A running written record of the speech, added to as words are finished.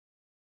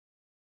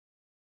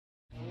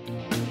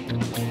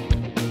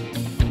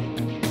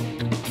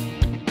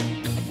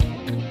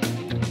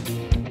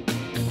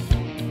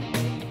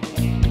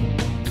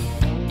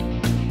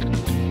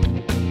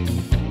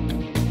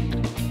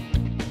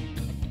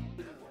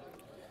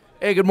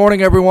Hey, good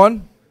morning,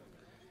 everyone.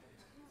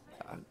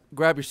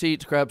 Grab your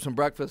seats, grab some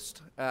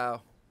breakfast, but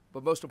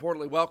most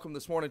importantly, welcome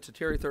this morning to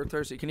Terry Third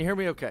Thursday. Can you hear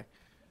me okay?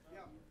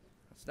 Yeah.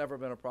 It's never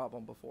been a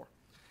problem before.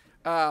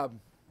 I'm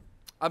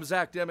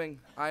Zach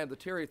Deming. I am the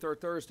Terry Third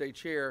Thursday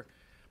chair,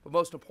 but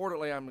most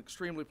importantly, I'm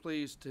extremely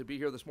pleased to be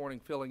here this morning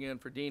filling in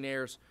for Dean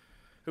Ayers,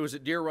 who is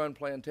at Deer Run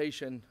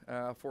Plantation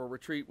for a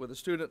retreat with the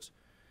students,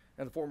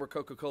 and the former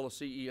Coca-Cola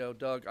CEO,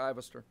 Doug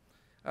Ivester.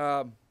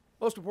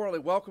 Most importantly,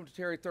 welcome to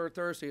Terry Third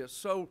Thursday. It's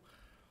so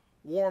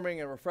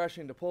warming and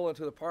refreshing to pull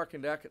into the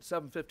parking deck at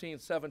 7:15,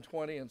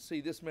 7:20 and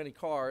see this many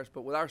cars,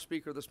 but with our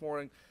speaker this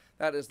morning,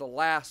 that is the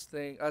last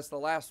thing, that's the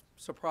last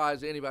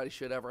surprise anybody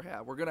should ever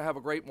have. We're going to have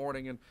a great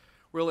morning and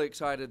really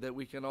excited that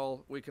we can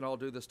all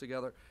do this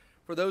together.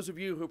 For those of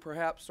you who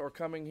perhaps are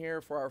coming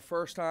here for our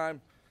first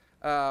time,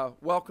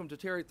 welcome to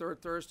Terry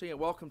Third Thursday and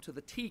welcome to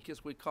the TEAC,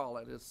 as we call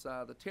it. It's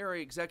the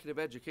Terry Executive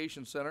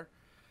Education Center.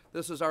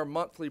 This is our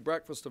monthly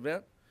breakfast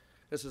event.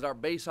 This is our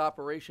base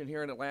operation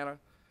here in Atlanta.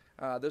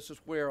 This is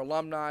where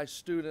alumni,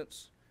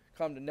 students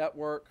come to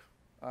network,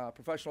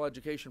 professional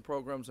education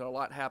programs, and a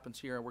lot happens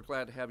here, and we're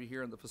glad to have you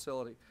here in the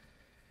facility.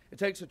 It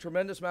takes a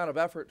tremendous amount of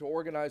effort to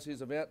organize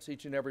these events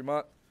each and every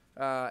month,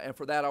 and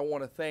for that I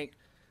want to thank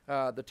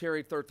the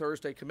Terry Third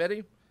Thursday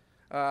Committee,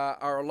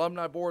 our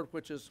alumni board,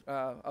 which is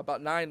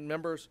about 9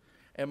 members,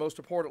 and most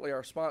importantly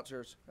our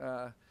sponsors.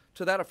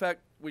 To that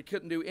effect, we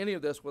couldn't do any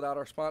of this without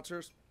our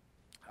sponsors.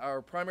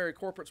 Our primary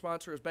corporate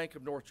sponsor is Bank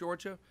of North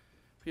Georgia.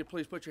 If you'd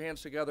please put your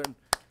hands together and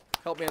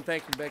help me in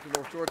thanking Bank of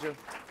North Georgia.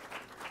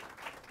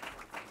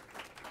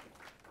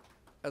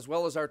 As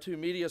well as our 2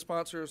 media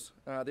sponsors,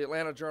 the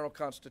Atlanta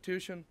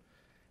Journal-Constitution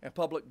and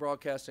Public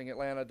Broadcasting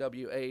Atlanta,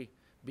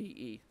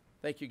 WABE.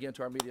 Thank you again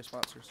to our media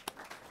sponsors.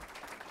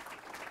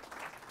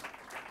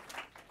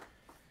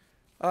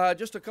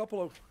 Just a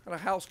couple of kind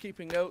of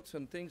housekeeping notes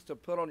and things to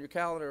put on your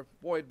calendar.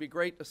 Boy, it'd be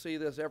great to see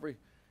this every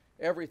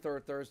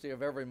third Thursday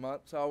of every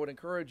month. So I would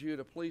encourage you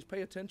to please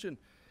pay attention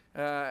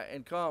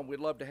and come. We'd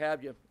love to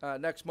have you.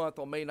 Next month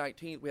on May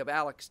 19th, we have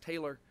Alex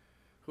Taylor,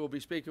 who will be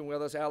speaking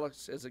with us.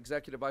 Alex is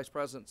Executive Vice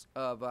President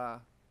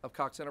of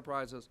Cox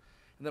Enterprises.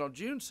 And then on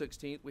June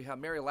 16th, we have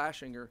Mary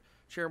Lashinger,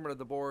 Chairman of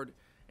the Board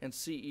and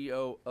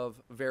CEO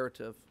of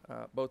Veritiv,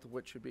 both of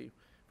which should be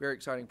very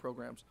exciting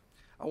programs.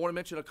 I want to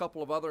mention a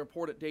couple of other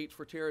important dates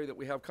for Terry that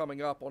we have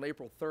coming up. On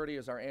April 30th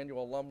is our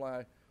annual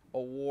Alumni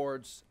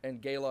Awards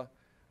and Gala.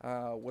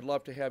 Would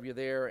love to have you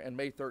there. And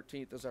May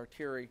 13th is our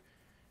Terry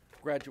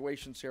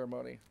graduation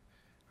ceremony.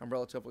 I'm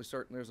relatively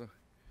certain there's a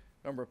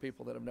number of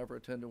people that have never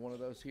attended one of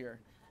those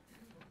here.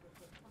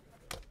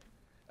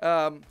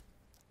 On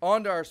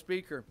to our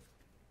speaker,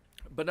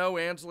 Bonneau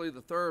Ansley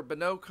III.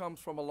 Bonneau comes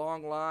from a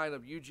long line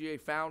of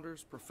UGA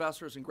founders,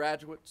 professors, and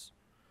graduates.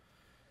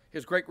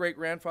 His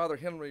great-great-grandfather,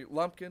 Henry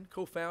Lumpkin,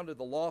 co-founded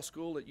the law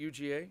school at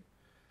UGA.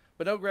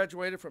 Bonneau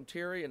graduated from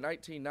Terry in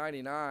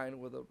 1999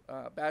 with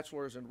a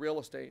bachelor's in real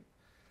estate.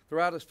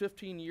 Throughout his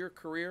 15-year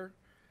career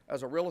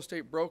as a real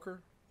estate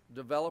broker,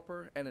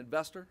 developer, and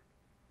investor,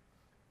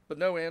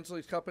 Bonneau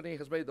Ansley's company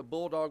has made the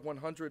Bulldog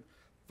 100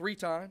 3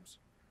 times,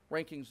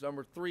 rankings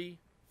number 3,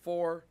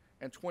 4,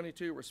 and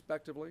 22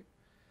 respectively.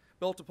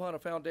 Built upon a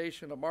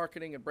foundation of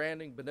marketing and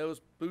branding,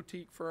 Bonneau's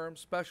boutique firms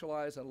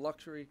specialize in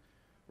luxury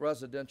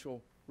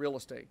residential real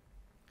estate.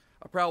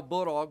 A proud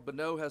Bulldog,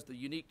 Bonneau has the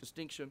unique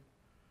distinction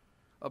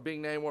of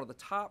being named one of the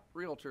top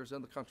realtors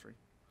in the country.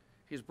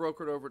 He's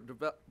brokered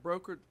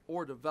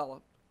or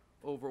developed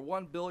over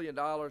 $1 billion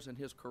in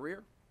his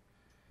career.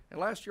 And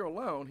last year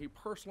alone, he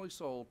personally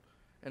sold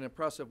an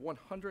impressive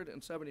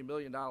 $170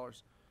 million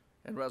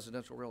in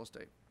residential real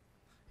estate.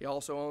 He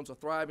also owns a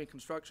thriving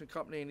construction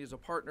company, and he's a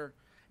partner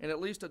in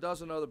at least a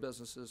dozen other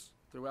businesses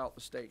throughout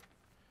the state.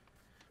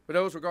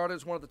 Bonneau is regarded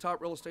as one of the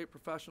top real estate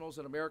professionals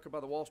in America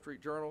by the Wall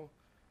Street Journal.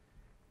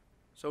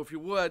 So if you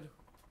would,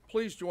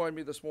 please join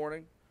me this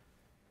morning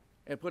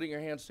in putting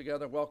your hands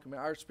together and welcoming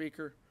our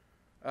speaker,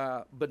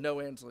 Bonneau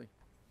Ansley.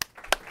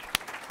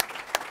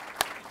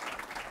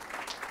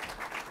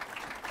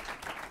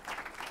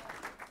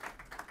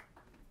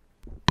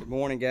 Good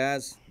morning,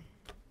 guys.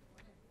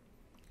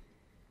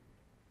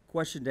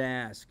 Question to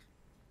ask.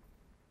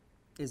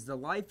 Is the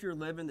life you're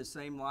living the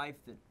same life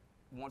that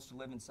wants to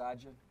live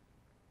inside you?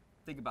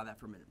 Think about that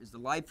for a minute. Is the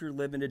life you're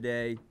living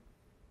today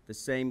the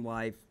same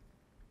life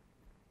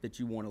that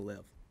you want to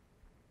live?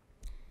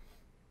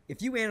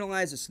 If you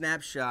analyze a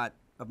snapshot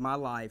of my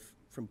life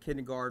from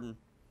kindergarten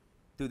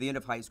through the end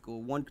of high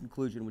school, one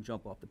conclusion would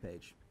jump off the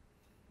page.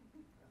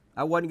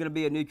 I wasn't going to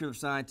be a nuclear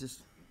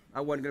scientist.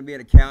 I wasn't going to be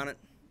an accountant.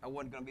 I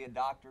wasn't going to be a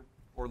doctor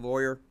or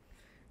lawyer.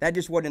 That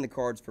just wasn't in the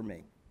cards for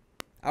me.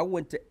 I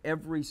went to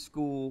every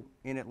school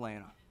in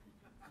Atlanta.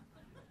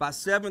 By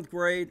 7th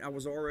grade, I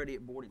was already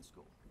at boarding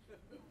school.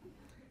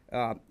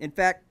 In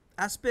fact,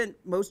 I spent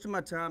most of my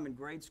time in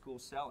grade school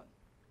selling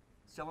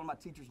my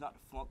teachers not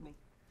to flunk me,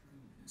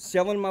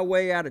 selling my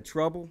way out of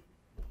trouble.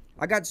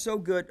 I got so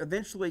good,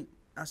 eventually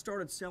I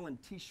started selling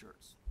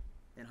T-shirts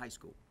in high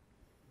school.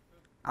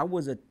 I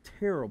was a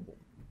terrible,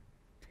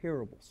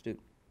 terrible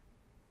student.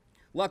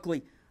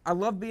 Luckily, I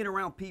loved being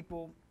around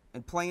people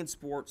and playing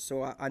sports,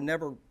 so I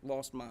never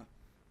lost my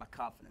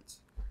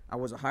confidence. I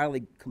was a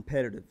highly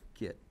competitive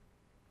kid.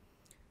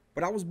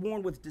 But I was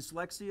born with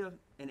dyslexia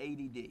and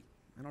ADD.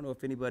 I don't know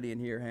if anybody in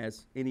here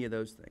has any of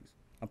those things.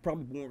 I'm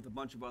probably born with a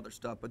bunch of other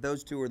stuff, but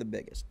those two are the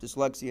biggest,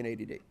 dyslexia and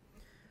ADD.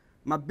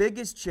 My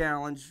biggest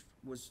challenge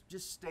was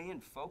just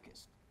staying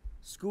focused.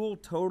 School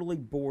totally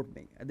bored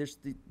me. There's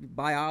the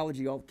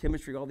biology, all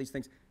chemistry, all these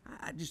things.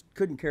 I just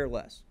couldn't care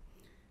less.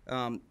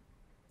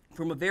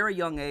 From a very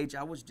young age,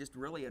 I was just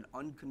really an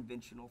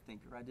unconventional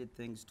thinker. I did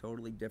things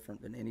totally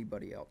different than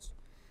anybody else.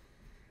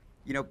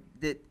 You know,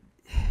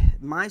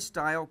 my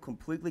style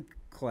completely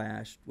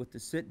clashed with the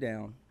sit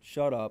down,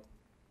 shut up,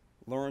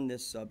 learn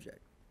this subject.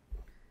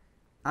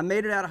 I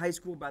made it out of high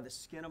school by the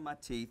skin of my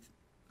teeth.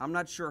 I'm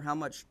not sure how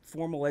much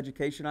formal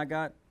education I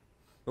got,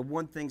 but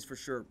one thing's for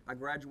sure. I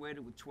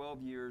graduated with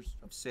 12 years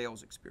of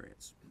sales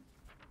experience.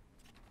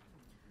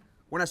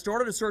 When I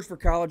started to search for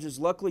colleges,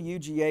 luckily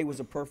UGA was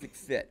a perfect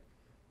fit.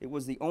 It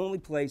was the only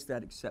place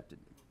that accepted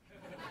me.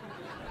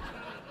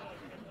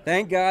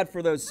 Thank God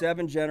for those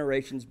 7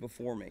 generations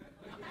before me.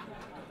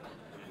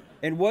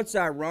 And what's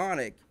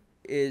ironic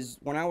is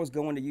when I was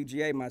going to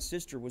UGA, my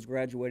sister was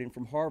graduating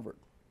from Harvard,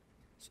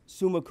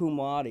 summa cum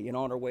laude, and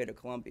on her way to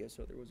Columbia,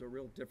 so there was a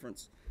real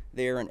difference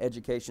there in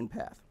education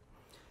path.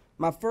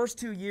 My first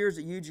 2 years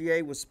at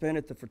UGA was spent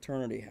at the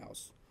fraternity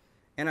house,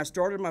 and I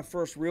started my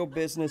first real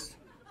business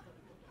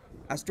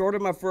as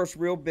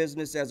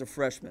a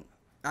freshman.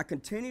 I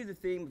continued the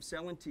theme of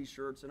selling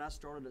t-shirts, and I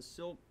started a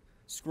silk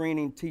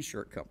screening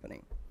t-shirt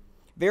company.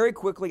 Very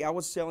quickly, I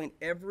was selling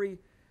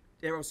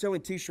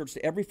t-shirts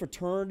to every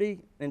fraternity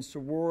and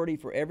sorority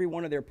for every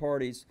one of their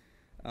parties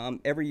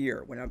every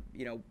year. When I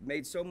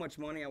made so much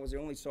money, I was the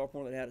only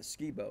sophomore that had a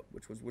ski boat,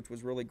 which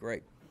was really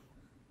great.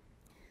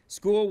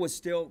 School was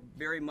still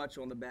very much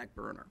on the back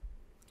burner.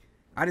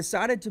 I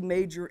decided to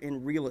major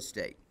in real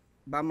estate.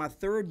 By my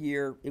 3rd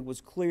year, it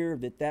was clear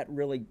that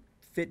really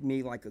fit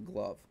me like a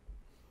glove.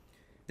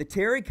 The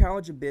Terry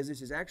College of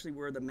Business is actually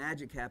where the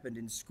magic happened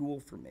in school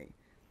for me.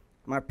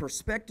 My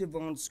perspective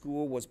on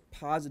school was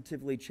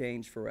positively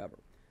changed forever.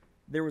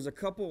 There was a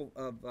couple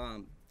of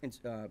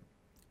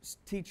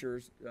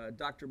teachers,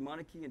 Dr.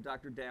 Munike and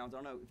Dr. Downs. I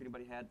don't know if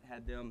anybody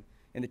had them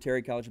in the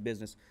Terry College of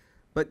Business,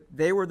 but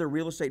they were the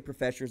real estate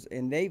professors,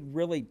 and they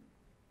really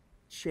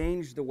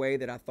changed the way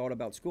that I thought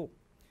about school.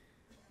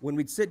 When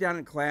we'd sit down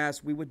in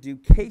class, we would do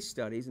case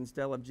studies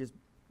instead of just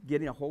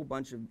getting a whole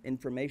bunch of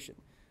information,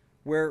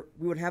 where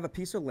we would have a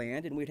piece of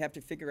land, and we'd have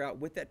to figure out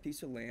with that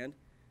piece of land,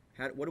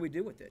 what do we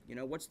do with it?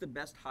 What's the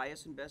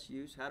highest and best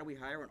use? How do we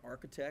hire an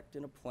architect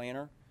and a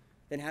planner?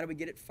 Then how do we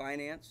get it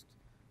financed?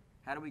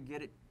 How do we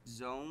get it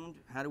zoned?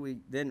 How do we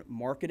then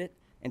market it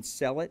and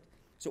sell it?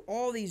 So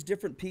all these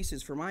different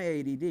pieces for my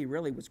ADD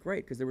really was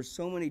great because there were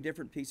so many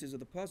different pieces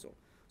of the puzzle.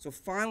 So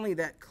finally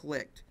that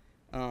clicked.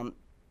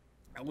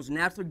 I was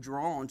naturally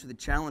drawn to the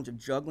challenge of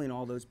juggling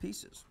all those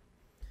pieces.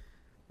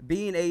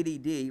 Being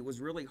ADD, it was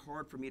really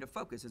hard for me to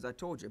focus, as I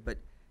told you, but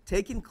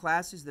taking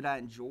classes that I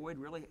enjoyed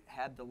really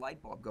had the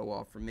light bulb go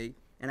off for me,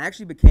 and I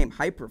actually became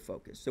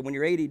hyper-focused. So when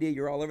you're ADD,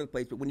 you're all over the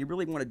place, but when you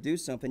really want to do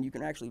something, you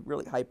can actually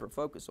really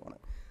hyper-focus on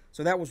it.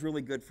 So that was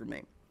really good for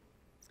me.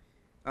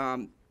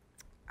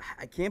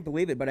 I can't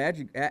believe it, but I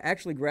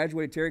actually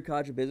graduated Terry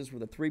College of Business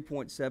with a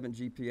 3.7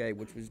 GPA,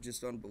 which was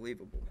just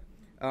unbelievable.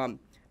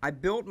 I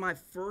built my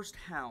first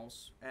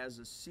house as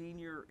a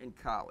senior in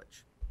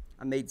college.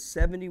 I made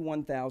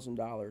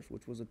 $71,000,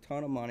 which was a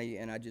ton of money,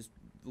 and I just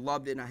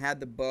loved it, and I had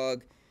the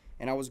bug,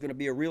 and I was going to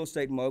be a real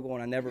estate mogul,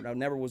 and I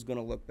never was going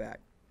to look back.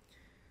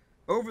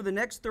 Over the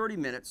next 30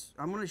 minutes,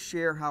 I'm going to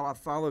share how I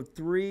followed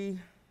 3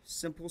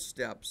 simple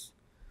steps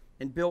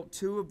and built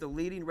 2 of the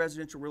leading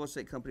residential real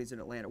estate companies in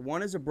Atlanta.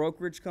 One is a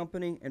brokerage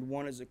company, and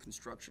one is a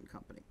construction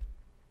company.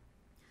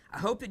 I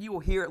hope that you will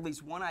hear at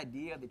least one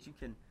idea that you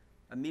can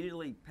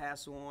immediately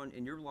pass on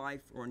in your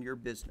life or in your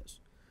business.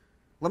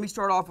 Let me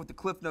start off with the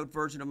Cliff Note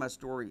version of my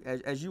story.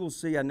 As you will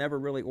see, I never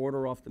really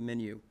order off the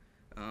menu.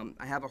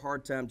 I have a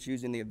hard time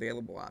choosing the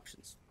available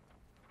options.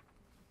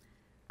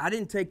 I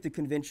didn't take the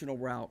conventional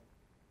route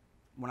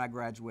when I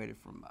graduated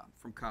from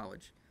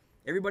college.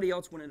 Everybody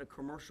else went into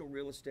commercial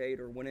real estate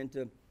or went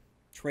into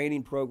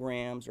training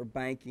programs or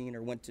banking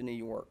or went to New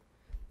York.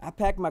 I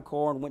packed my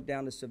car and went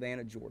down to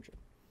Savannah, Georgia.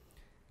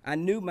 I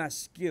knew my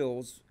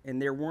skills,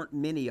 and there weren't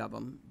many of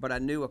them, but I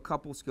knew a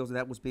couple skills, and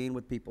that was being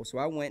with people. So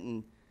I went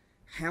and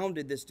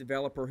hounded this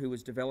developer who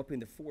was developing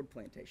the Ford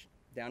plantation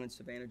down in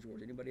Savannah,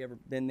 Georgia. Anybody ever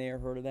been there,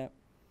 heard of that?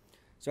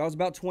 So I was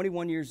about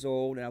 21 years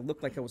old, and I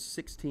looked like I was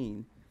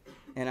 16.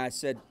 And I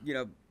said,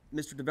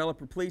 Mr.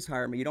 Developer, please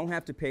hire me. You don't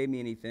have to pay me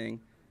anything.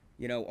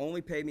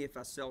 Only pay me if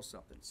I sell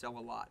something, sell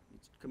a lot.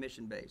 It's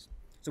commission-based.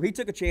 So he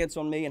took a chance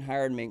on me and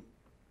hired me.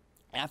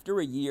 After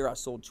a year, I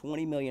sold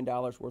 $20 million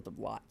worth of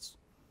lots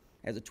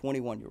as a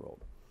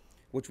 21-year-old,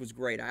 which was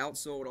great. I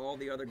outsold all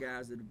the other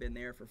guys that had been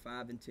there for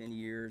 5 and 10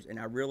 years, and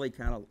I really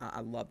I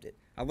loved it.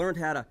 I learned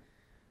how to,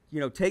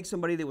 take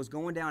somebody that was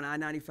going down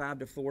I-95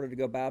 to Florida to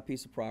go buy a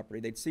piece of property.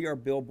 They'd see our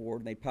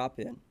billboard, and they'd pop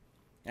in.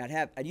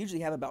 And I'd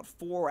usually have about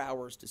 4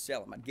 hours to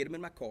sell them. I'd get them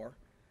in my car.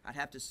 I'd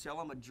have to sell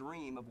them a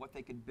dream of what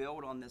they could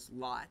build on this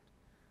lot,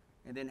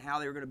 and then how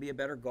they were going to be a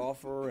better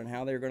golfer and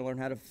how they were going to learn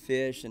how to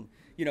fish and,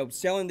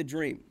 selling the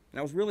dream. And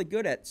I was really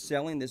good at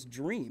selling this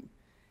dream.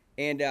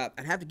 And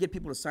I'd have to get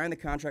people to sign the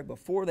contract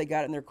before they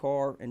got in their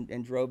car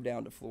and drove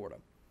down to Florida.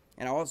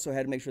 And I also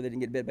had to make sure they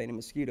didn't get bit by any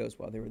mosquitoes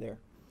while they were there.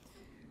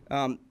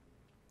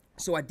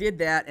 So I did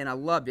that, and I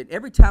loved it.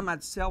 Every time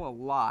I'd sell a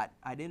lot,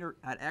 I'd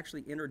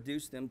actually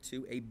introduce them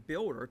to a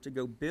builder to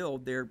go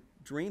build their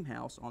dream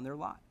house on their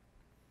lot.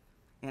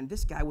 And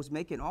this guy was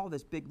making all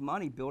this big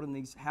money building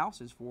these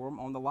houses for them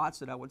on the lots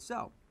that I would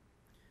sell.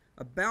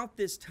 About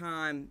this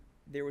time,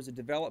 there was a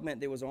development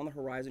that was on the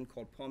horizon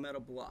called Palmetto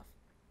Bluff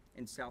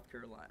in South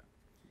Carolina.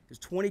 It was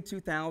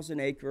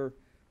 22,000-acre,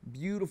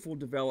 beautiful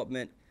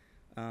development,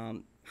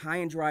 high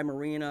and dry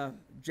marina,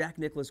 Jack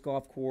Nicklaus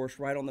golf course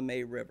right on the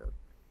May River.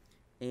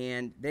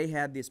 And they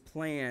had this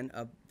plan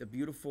of the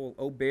beautiful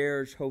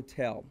Auberge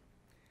Hotel.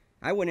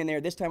 I went in there,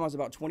 this time I was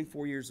about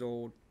 24 years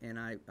old, and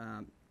I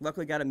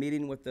luckily got a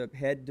meeting with the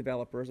head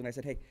developers, and I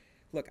said, hey,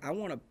 look, I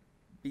want to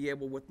be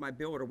able, with my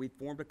builder, we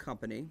formed a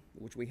company,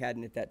 which we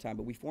hadn't at that time,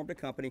 but we formed a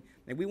company,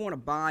 and we want to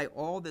buy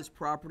all this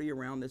property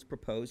around this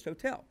proposed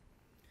hotel.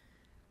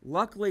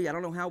 Luckily, I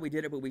don't know how we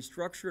did it, but we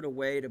structured a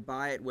way to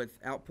buy it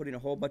without putting a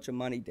whole bunch of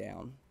money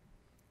down,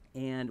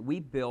 and we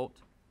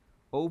built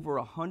over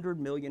 $100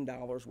 million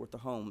worth of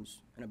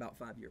homes in about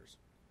 5 years,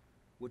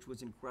 which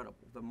was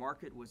incredible. The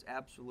market was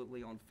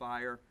absolutely on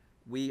fire.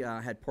 We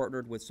had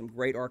partnered with some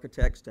great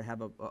architects to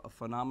have a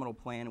phenomenal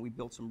plan, and we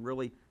built some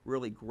really,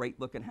 really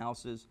great-looking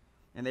houses,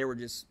 and they were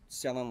just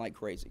selling like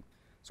crazy.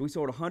 So we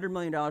sold $100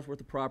 million worth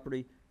of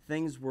property.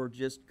 Things were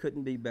just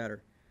couldn't be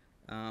better.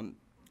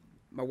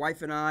 My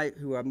wife and I,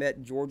 who I met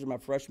in Georgia my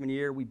freshman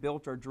year, we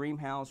built our dream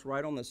house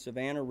right on the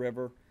Savannah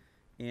River,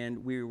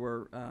 and we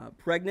were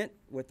pregnant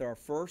with our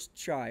first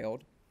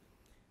child,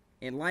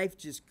 and life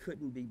just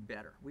couldn't be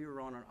better. We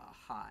were on a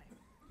high.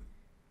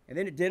 And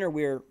then at dinner,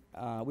 we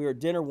were at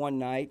dinner one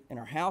night, and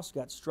our house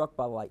got struck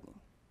by lightning.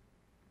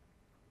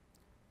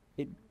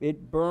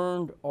 It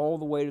burned all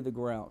the way to the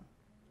ground.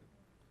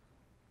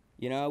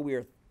 We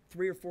were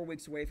 3 or 4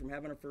 weeks away from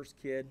having our first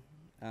kid.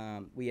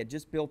 We had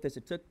just built this.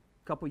 It took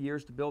a couple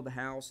years to build the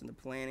house and the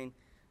planning.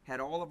 Had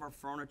all of our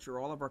furniture,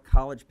 all of our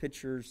college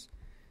pictures,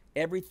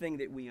 everything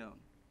that we own.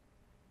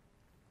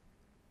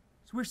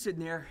 So we're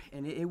sitting there,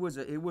 and it was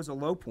a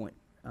low point.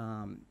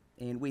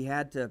 And we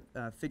had to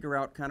figure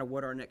out kind of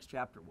what our next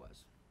chapter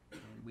was.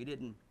 And we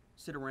didn't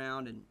sit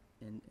around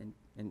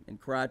and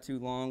cry too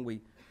long.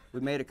 We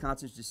made a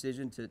conscious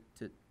decision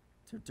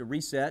to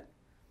reset,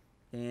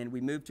 and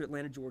we moved to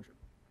Atlanta, Georgia.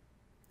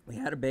 We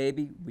had a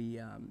baby,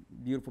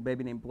 beautiful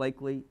baby named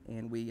Blakely,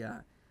 and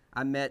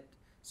I met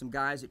some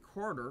guys at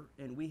Carter,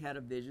 and we had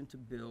a vision to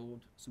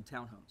build some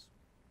townhomes.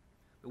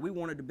 But we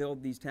wanted to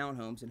build these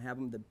townhomes and have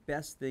them the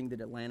best thing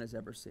that Atlanta's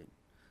ever seen.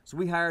 So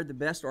we hired the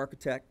best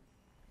architect,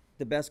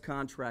 the best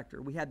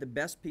contractor. We had the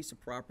best piece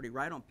of property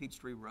right on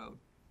Peachtree Road,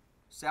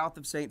 south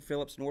of St.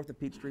 Phillips, north of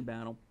Peachtree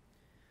Battle.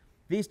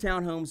 These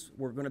townhomes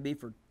were going to be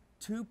for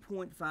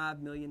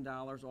 $2.5 million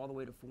all the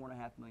way to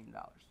 $4.5 million.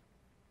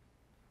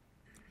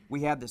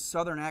 We had the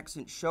Southern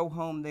Accent show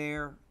home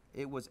there.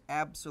 It was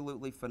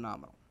absolutely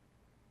phenomenal.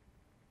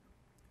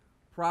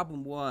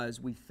 Problem was,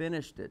 we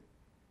finished it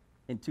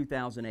in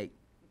 2008.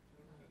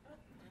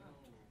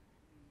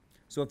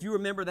 So if you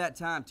remember that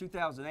time,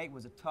 2008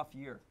 was a tough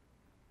year.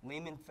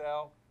 Lehman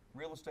fell,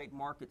 real estate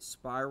market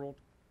spiraled,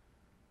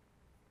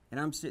 and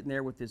I'm sitting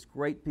there with this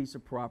great piece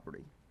of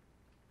property.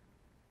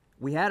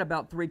 We had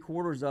about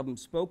 3/4 of them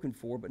spoken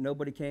for, but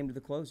nobody came to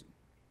the closing.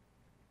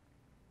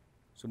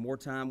 So more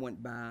time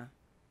went by,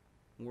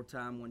 and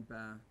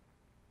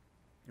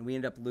we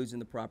ended up losing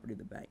the property to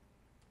the bank.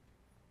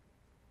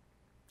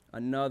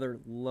 Another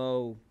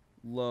low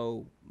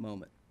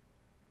moment.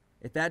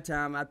 At that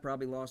time, I'd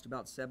probably lost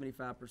about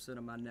 75%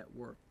 of my net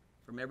worth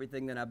from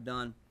everything that I've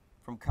done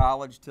from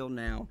college till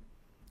now.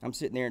 I'm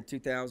sitting there in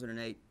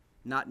 2008,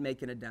 not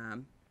making a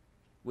dime.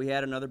 We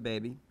had another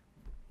baby.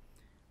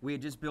 We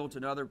had just built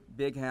another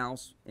big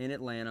house in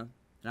Atlanta,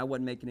 and I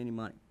wasn't making any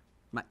money.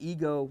 My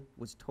ego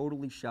was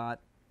totally shot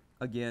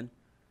again,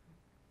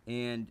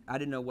 and I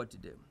didn't know what to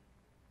do.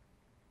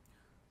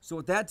 So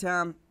at that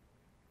time,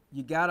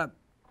 you got to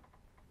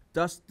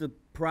dust the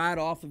pride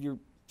off of your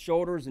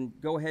shoulders and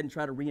go ahead and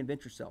try to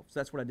reinvent yourself. So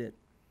that's what I did.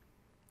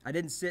 I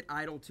didn't sit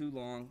idle too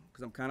long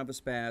because I'm kind of a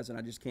spaz and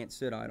I just can't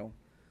sit idle.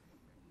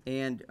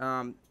 And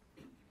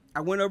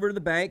I went over to the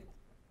bank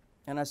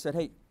and I said,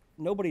 hey,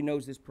 nobody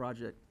knows this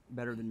project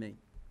better than me.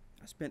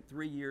 I spent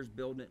 3 years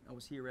building it. I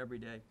was here every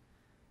day.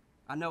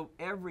 I know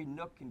every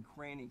nook and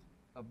cranny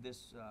of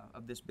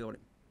this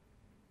building.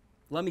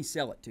 Let me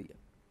sell it to you.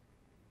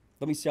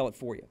 Let me sell it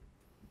for you.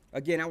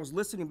 Again, I was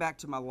listening back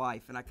to my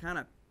life, and I kind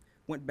of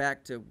went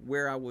back to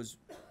where I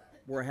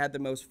had the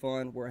most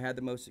fun, where I had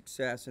the most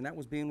success, and that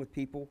was being with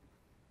people,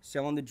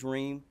 selling the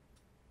dream,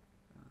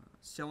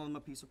 selling them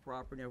a piece of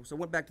property. So I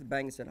went back to the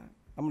bank and said,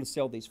 I'm going to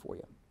sell these for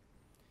you.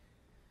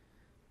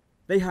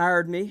 They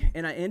hired me,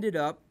 and I ended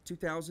up,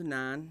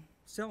 2009,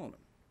 selling them.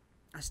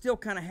 I still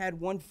kind of had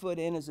one foot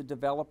in as a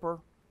developer,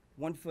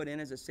 one foot in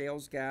as a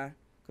sales guy,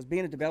 because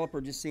being a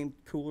developer just seemed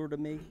cooler to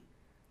me.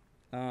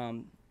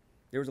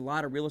 There was a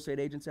lot of real estate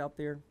agents out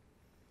there,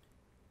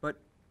 but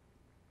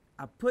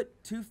I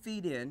put 2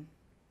 feet in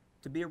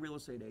to be a real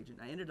estate agent.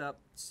 I ended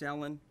up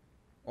selling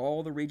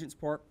all the Regents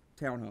Park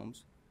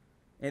townhomes,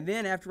 and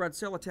then after I'd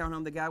sell a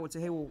townhome, the guy would say,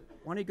 hey, well,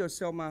 why don't you go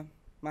sell my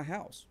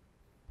house?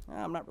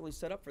 I'm not really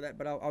set up for that,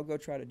 but I'll go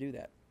try to do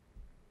that.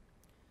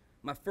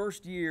 My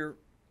first year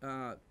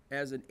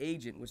as an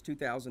agent was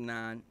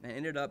 2009. I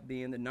ended up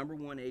being the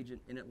 #1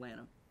 agent in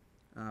Atlanta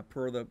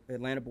per the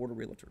Atlanta Board of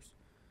Realtors.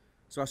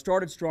 So I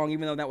started strong,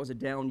 even though that was a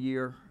down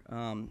year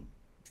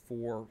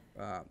for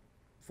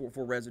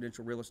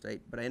residential real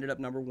estate. But I ended up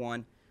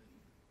 #1,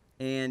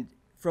 and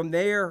from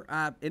there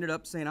I ended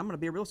up saying I'm going to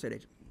be a real estate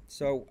agent.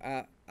 So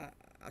I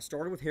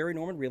started with Harry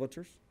Norman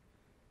Realtors,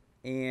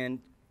 and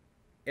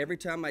every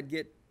time I'd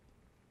get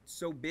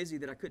so busy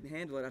that I couldn't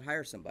handle it, I'd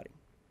hire somebody.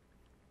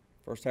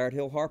 First hired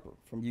Hill Harper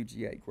from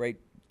UGA. Great,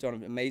 done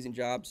an amazing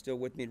job, still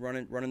with me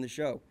running the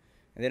show.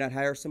 And then I'd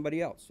hire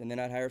somebody else, and then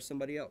I'd hire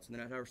somebody else, and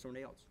then I'd hire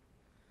somebody else.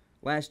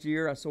 Last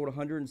year, I sold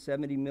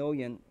 $170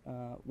 million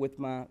with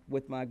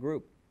my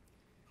group.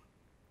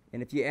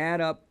 And if you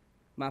add up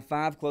my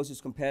 5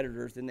 closest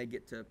competitors, then they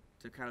get to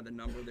kind of the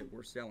number that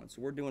we're selling.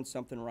 So we're doing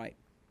something right.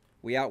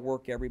 We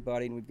outwork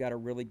everybody, and we've got a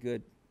really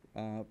good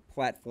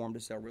platform to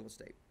sell real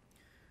estate.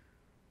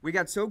 We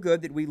got so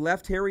good that we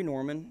left Harry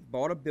Norman,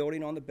 bought a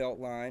building on the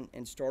Beltline,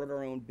 and started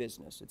our own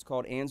business. It's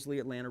called Ansley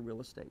Atlanta Real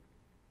Estate,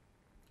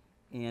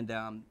 and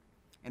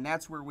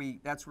that's where we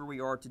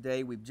are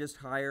today. We've just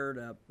hired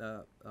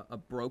a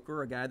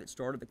broker, a guy that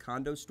started the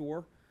condo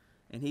store,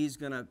 and he's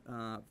going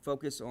to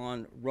focus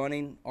on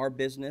running our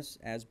business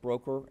as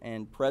broker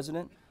and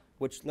president,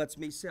 which lets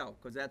me sell,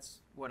 because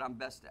that's what I'm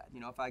best at. You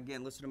know, if I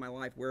again listen to my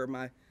life, where am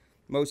I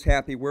most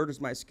happy? Where does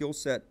my skill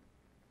set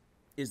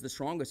is the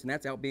strongest? And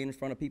that's out being in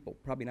front of people.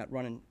 Probably not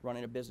running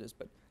a business,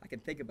 but I can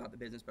think about the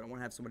business, but I want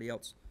to have somebody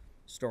else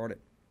start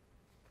it.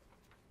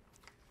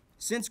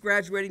 Since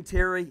graduating,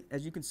 Terry,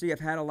 as you can see, I've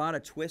had a lot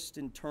of twists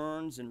and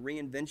turns and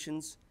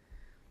reinventions.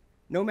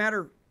 No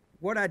matter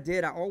what I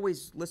did, I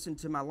always listened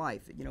to my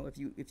life. You know,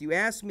 if you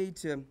ask me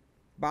to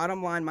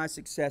bottom line my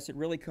success, it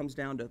really comes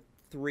down to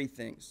 3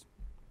 things.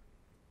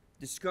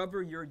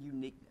 Discover your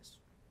uniqueness.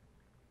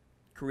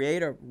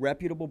 Create a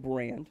reputable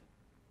brand,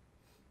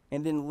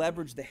 and then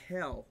leverage the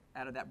hell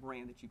out of that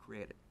brand that you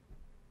created.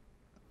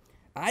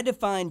 I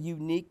define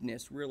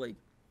uniqueness really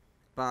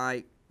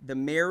by the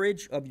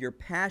marriage of your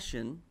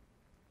passion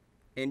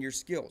and your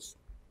skills.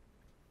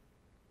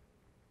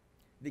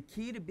 The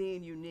key to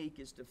being unique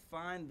is to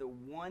find the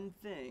one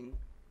thing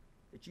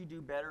that you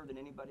do better than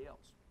anybody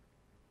else.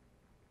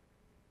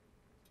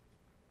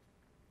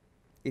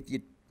 If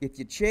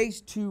you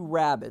chase 2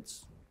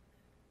 rabbits,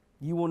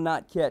 you will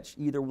not catch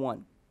either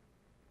one.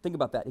 Think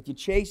about that. If you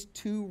chase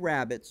 2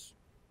 rabbits,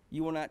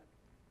 you will not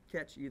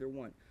catch either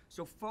one.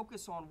 So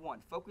focus on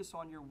one. Focus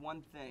on your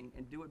one thing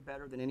and do it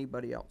better than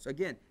anybody else.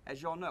 Again,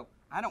 as y'all know,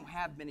 I don't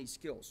have many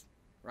skills,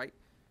 right?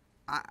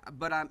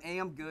 But I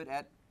am good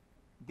at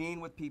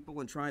being with people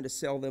and trying to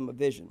sell them a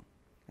vision.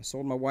 I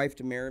sold my wife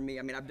to marry me.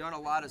 I mean, I've done a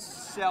lot of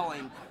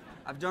selling.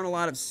 I've done a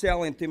lot of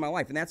selling through my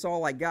life, and that's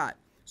all I got.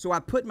 So I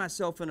put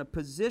myself in a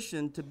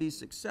position to be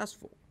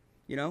successful,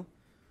 you know?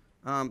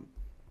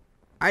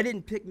 I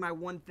didn't pick my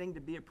one thing to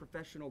be a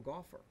professional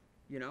golfer,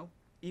 you know,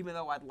 even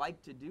though I'd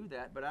like to do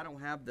that, but I don't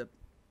have the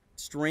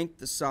strength,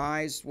 the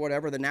size,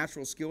 whatever, the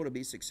natural skill to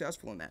be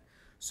successful in that.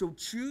 So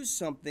choose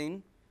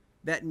something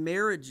that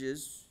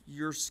marriages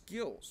your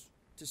skills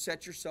to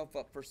set yourself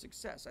up for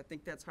success. I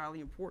think that's highly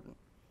important.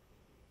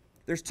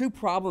 There's 2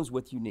 problems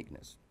with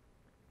uniqueness.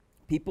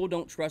 People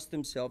don't trust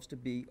themselves to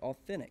be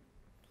authentic.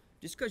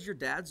 Just because your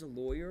dad's a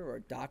lawyer or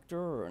a doctor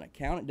or an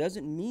accountant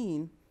doesn't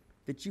mean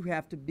that you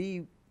have to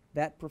be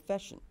that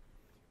profession.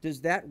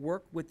 Does that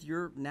work with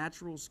your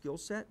natural skill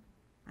set?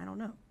 I don't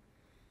know.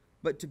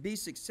 But to be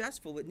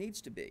successful, it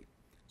needs to be.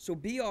 So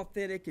be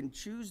authentic and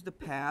choose the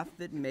path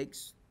that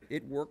makes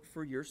it work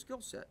for your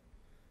skill set.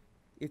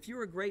 If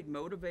you're a great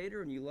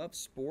motivator and you love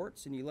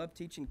sports and you love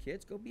teaching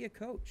kids, go be a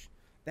coach.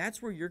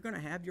 That's where you're going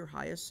to have your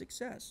highest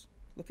success.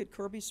 Look at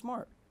Kirby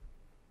Smart.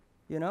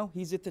 You know,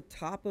 he's at the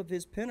top of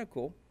his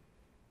pinnacle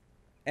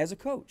as a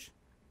coach.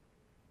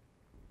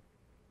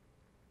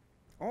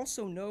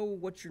 Also know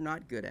what you're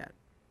not good at.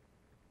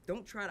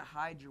 Don't try to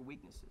hide your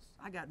weaknesses.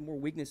 I got more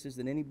weaknesses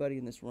than anybody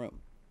in this room.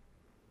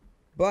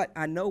 But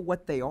I know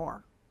what they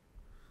are.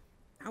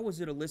 I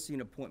was at a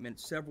listing appointment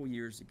several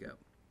years ago,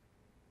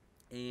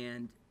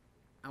 and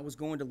I was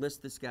going to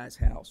list this guy's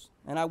house.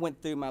 And I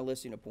went through my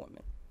listing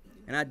appointment.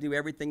 And I do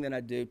everything that I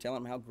do, tell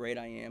him how great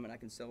I am, and I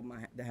can sell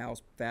the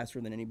house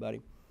faster than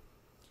anybody.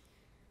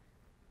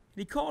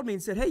 He called me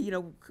and said, hey, you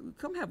know,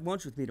 come have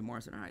lunch with me tomorrow.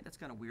 I said, all right, that's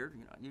kind of weird.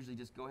 You know, I usually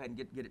just go ahead and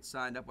get it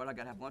signed up. Well, I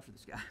got to have lunch with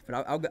this guy.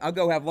 But I'll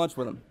go have lunch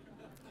with him.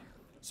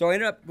 So I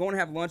ended up going to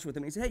have lunch with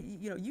him. He said, hey,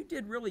 you know, you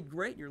did really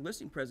great in your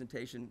listing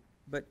presentation,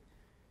 but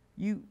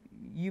you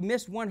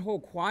missed one whole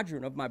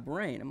quadrant of my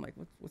brain. I'm like,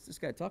 what's this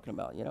guy talking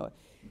about? You know,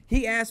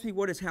 he asked me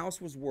what his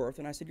house was worth,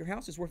 and I said, your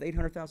house is worth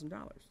 $800,000.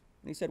 And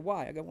he said,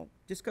 why? I go, well,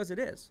 just because it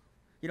is.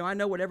 You know, I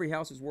know what every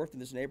house is worth in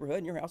this neighborhood,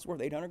 and your house is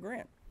worth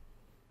 $800,000.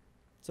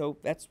 So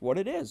that's what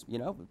it is, you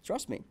know,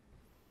 trust me.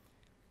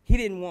 He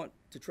didn't want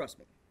to trust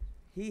me.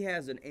 He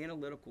has an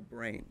analytical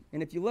brain.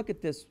 And if you look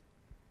at this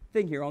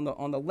thing here, on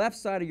the left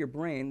side of your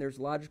brain, there's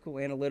logical,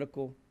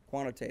 analytical,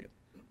 quantitative.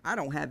 I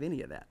don't have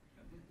any of that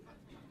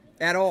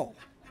at all.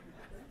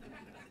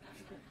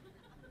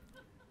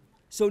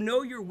 So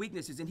know your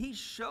weaknesses. And he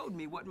showed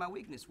me what my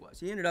weakness was.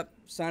 He ended up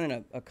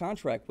signing a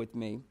contract with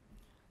me.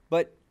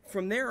 But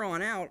from there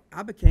on out,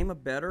 I became a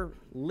better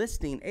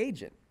listing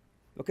agent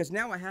because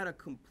now I had a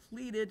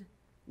completed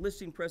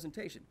listing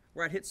presentation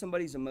where I'd hit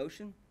somebody's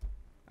emotion.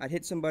 I'd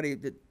hit somebody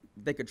that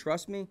they could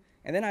trust me.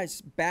 And then I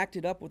backed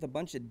it up with a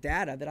bunch of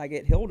data that I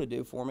get Hill to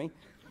do for me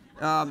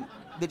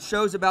that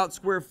shows about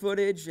square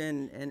footage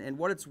and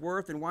what it's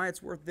worth and why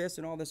it's worth this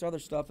and all this other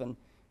stuff. And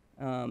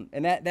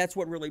that's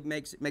what really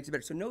makes it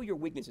better. So know your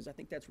weaknesses. I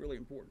think that's really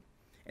important.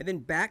 And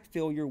then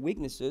backfill your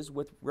weaknesses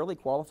with really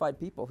qualified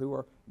people who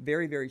are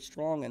very, very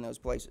strong in those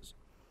places.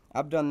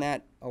 I've done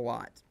that a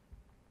lot.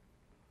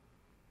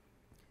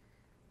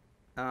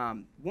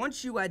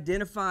 Once you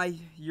identify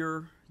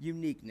your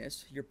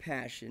uniqueness, your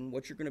passion,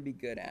 what you're going to be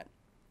good at,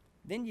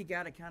 then you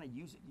got to kind of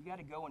use it. You got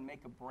to go and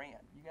make a brand.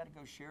 You got to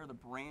go share the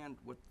brand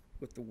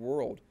with the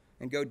world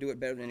and go do it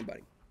better than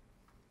anybody.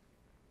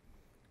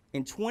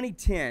 In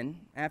 2010,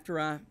 after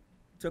I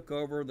took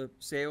over the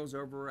sales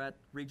over at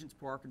Regents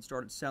Park and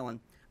started selling,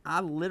 I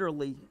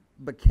literally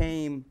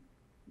became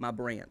my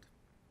brand.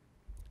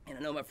 And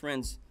I know my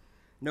friends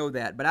know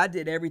that, but I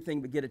did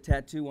everything but get a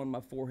tattoo on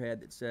my forehead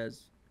that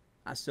says,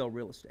 I sell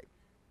real estate.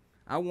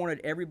 I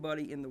wanted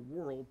everybody in the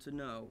world to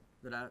know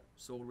that I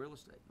sold real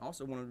estate. I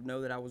also wanted to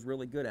know that I was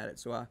really good at it.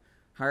 So I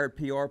hired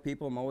PR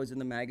people. I'm always in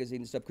the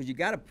magazine and stuff because you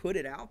got to put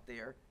it out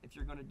there if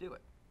you're going to do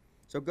it.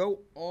 So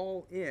go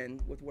all in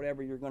with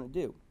whatever you're going to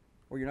do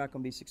or you're not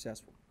going to be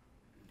successful.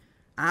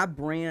 I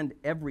brand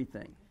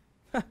everything.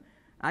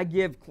 I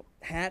give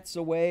hats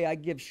away. I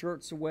give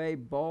shirts away,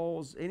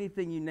 balls,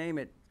 anything you name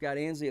it. It's got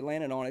Ansley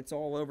Atlanta on it. It's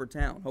all over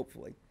town,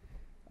 hopefully.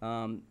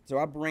 So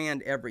I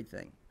brand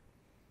everything.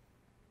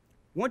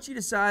 Once you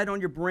decide on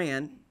your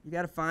brand, you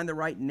got to find the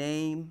right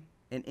name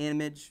and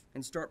image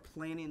and start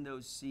planting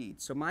those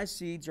seeds. So my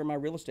seeds are my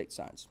real estate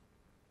signs.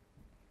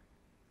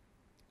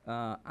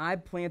 I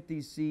plant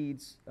these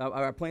seeds,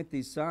 I plant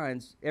these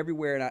signs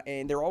everywhere,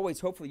 and they're always,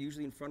 hopefully,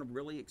 usually in front of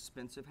really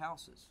expensive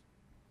houses.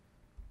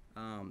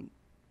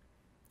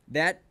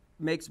 That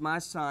makes my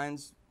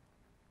signs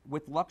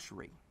with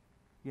luxury,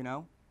 you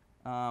know,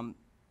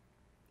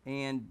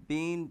 and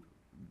being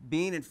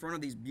in front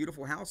of these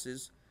beautiful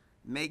houses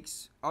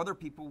makes other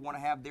people want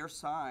to have their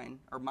sign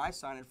or my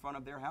sign in front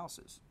of their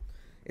houses.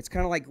 It's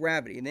kind of like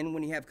gravity. And then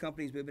when you have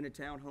companies moving to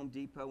town, Home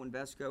Depot,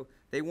 Invesco,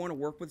 they want to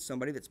work with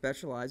somebody that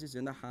specializes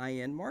in the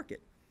high-end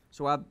market.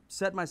 So I've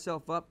set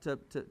myself up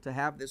to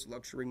have this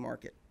luxury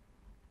market.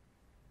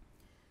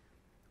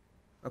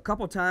 A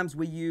couple times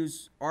we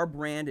use our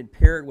brand and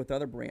pair it with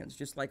other brands,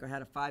 just like I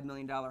had a $5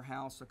 million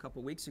house a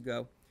couple weeks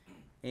ago.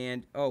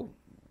 And, oh,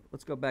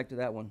 let's go back to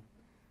that one.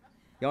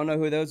 Y'all know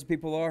who those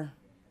people are?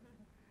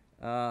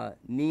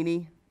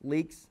 Nene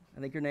Leaks, I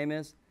think her name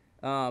is.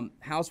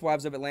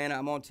 Housewives of Atlanta.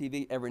 I'm on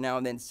TV every now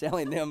and then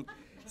selling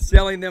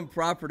them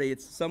property.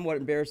 It's somewhat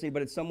embarrassing,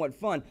 but it's somewhat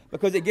fun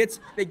because it gets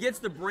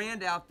the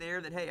brand out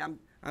there that, hey,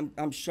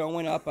 I'm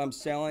showing up, I'm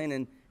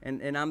selling,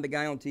 and I'm the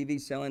guy on TV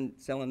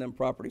selling them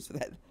property. So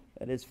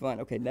that is fun.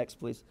 Okay, next,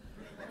 please.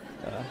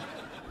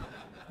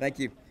 Thank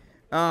you.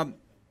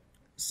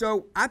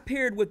 So I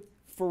paired with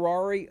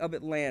Ferrari of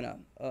Atlanta.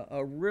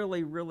 A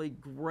really, really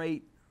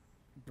great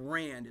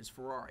brand is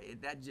Ferrari.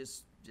 That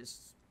just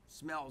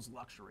smells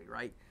luxury,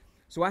 right?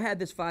 So I had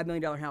this $5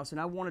 million house, and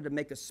I wanted to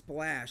make a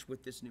splash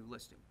with this new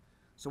listing.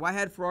 So I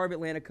had Ferrari of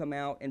Atlanta come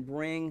out and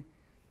bring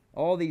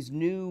all these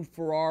new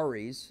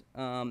Ferraris,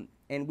 and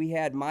we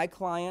had my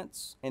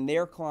clients and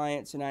their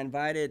clients, and I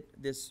invited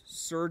this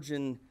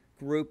surgeon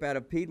group out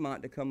of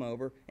Piedmont to come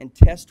over and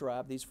test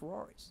drive these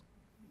Ferraris.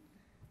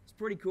 It's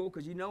pretty cool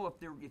because you know if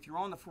you're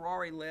on the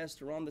Ferrari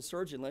list or on the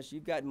surgeon list,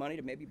 you've got money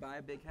to maybe buy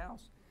a big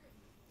house.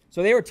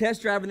 So they were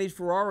test driving these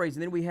Ferraris,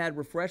 and then we had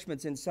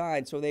refreshments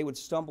inside so they would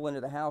stumble into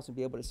the house and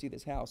be able to see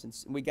this house, and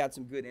we got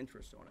some good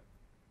interest on it.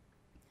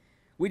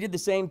 We did the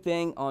same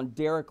thing on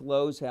Derek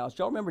Lowe's house.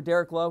 Y'all remember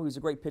Derek Lowe, who's a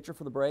great pitcher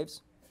for the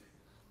Braves?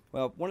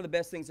 Well, one of the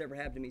best things that ever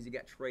happened to me is he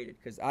got traded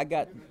because I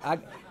got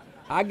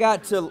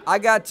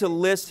to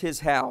list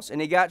his house,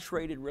 and he got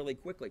traded really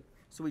quickly.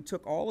 So we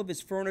took all of his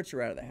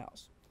furniture out of the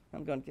house.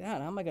 I'm going,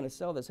 God, how am I going to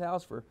sell this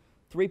house for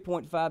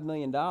 $3.5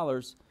 million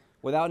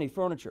without any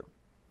furniture?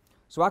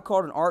 So I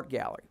called an art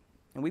gallery,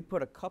 and we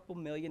put a couple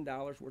 $1 million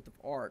worth of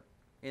art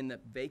in the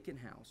vacant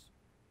house.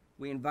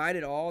 We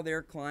invited all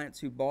their clients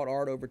who bought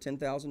art over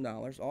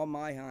 $10,000, all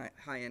my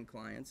high-end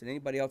clients, and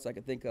anybody else I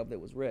could think of that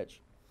was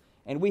rich.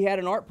 And we had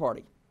an art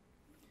party.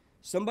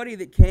 Somebody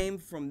that came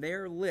from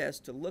their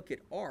list to look at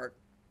art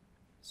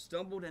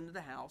stumbled into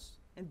the house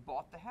and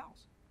bought the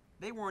house.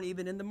 They weren't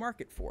even in the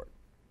market for it.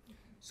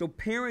 So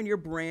pairing your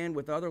brand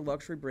with other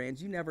luxury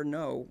brands, you never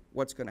know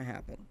what's going to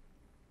happen.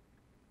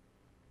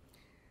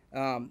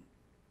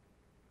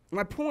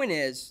 My point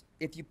is,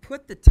 if you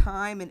put the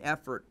time and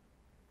effort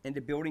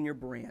into building your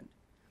brand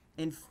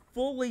and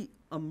fully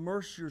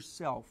immerse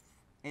yourself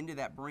into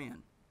that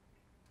brand,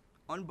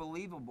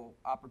 unbelievable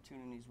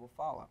opportunities will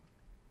follow.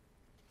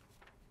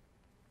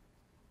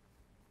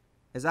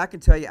 As I can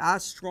tell you, I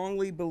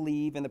strongly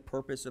believe in the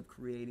purpose of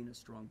creating a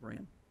strong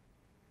brand.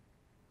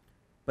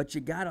 But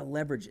you got to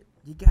leverage it.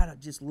 You got to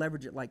just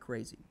leverage it like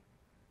crazy.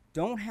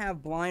 Don't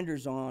have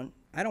blinders on.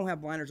 I don't have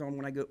blinders on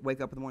when I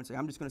wake up in the morning and say,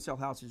 I'm just going to sell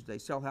houses today.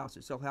 Sell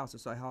houses, sell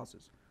houses, sell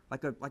houses.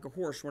 Like a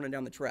horse running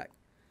down the track.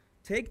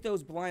 Take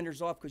those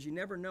blinders off because you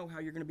never know how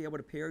you're going to be able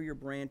to pair your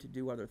brand to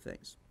do other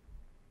things.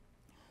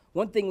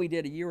 One thing we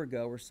did a year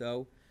ago or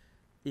so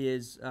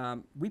is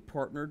we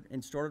partnered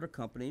and started a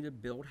company to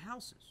build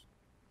houses.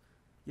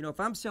 You know,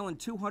 if I'm selling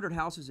 200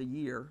 houses a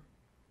year,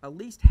 at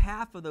least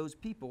half of those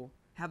people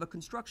have a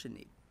construction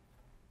need.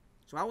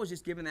 So I was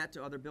just giving that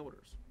to other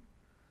builders.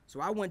 So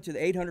I went to the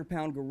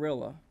 800-pound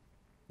gorilla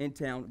in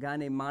town, a guy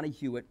named Ansley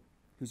Hewett,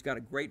 who's got a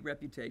great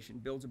reputation,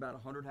 builds about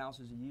 100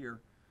 houses a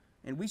year,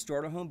 and we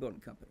started a home building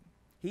company.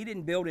 He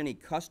didn't build any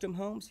custom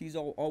homes. He's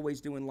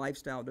always doing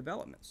lifestyle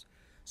developments.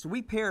 So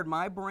we paired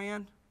my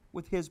brand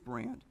with his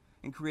brand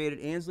and created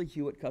Ansley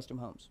Hewett Custom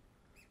Homes.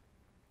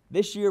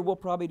 This year, we'll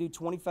probably do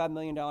 $25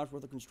 million worth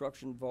of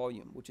construction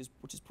volume, which is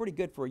pretty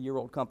good for a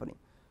year-old company.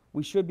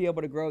 We should be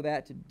able to grow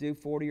that to do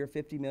 40 or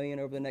 50 million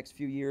over the next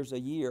few years a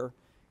year,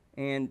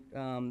 and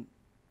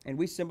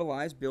we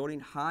symbolize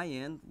building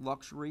high-end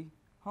luxury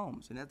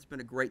homes, and that's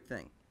been a great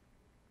thing.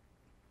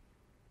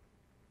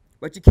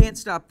 But you can't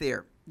stop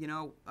there. You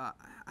know,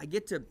 I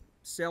get to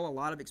sell a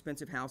lot of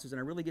expensive houses, and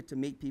I really get to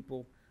meet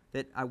people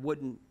that I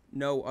wouldn't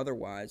know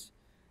otherwise,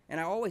 and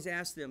I always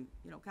ask them,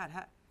 you know, God,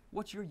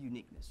 what's your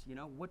uniqueness? You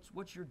know,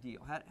 what's your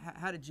deal? How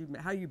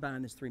are you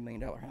buying this $3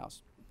 million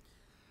house?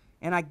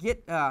 And I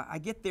get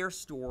their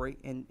story,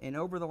 and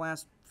over the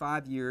last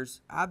 5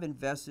 years, I've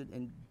invested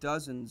in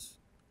dozens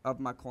of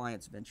my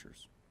clients'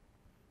 ventures.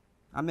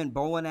 I'm in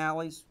bowling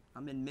alleys.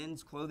 I'm in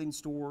men's clothing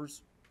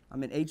stores.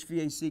 I'm in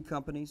HVAC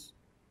companies.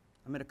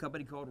 I'm in a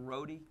company called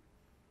Roadie.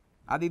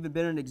 I've even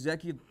been an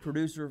executive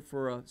producer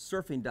for a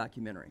surfing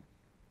documentary,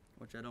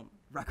 which I don't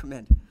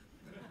recommend.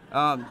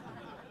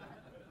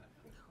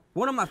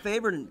 One of my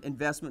favorite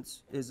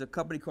investments is a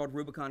company called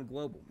Rubicon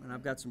Global, and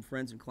I've got some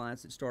friends and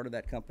clients that started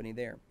that company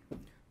there.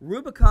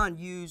 Rubicon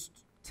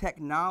used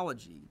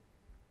technology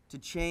to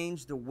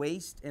change the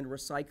waste and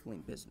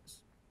recycling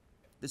business,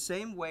 the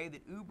same way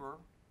that Uber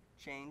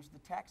changed the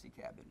taxi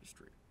cab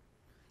industry.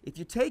 If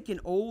you take an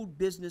old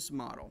business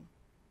model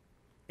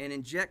and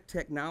inject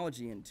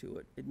technology into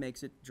it, it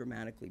makes it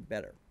dramatically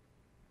better.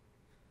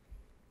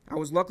 I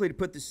was lucky to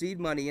put the seed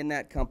money in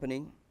that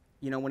company,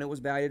 you know, when it was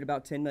valued at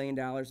about $10 million.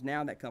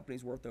 Now that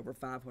company's worth over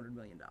 $500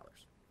 million.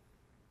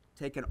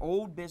 Take an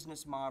old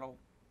business model,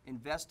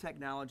 invest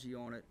technology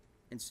on it,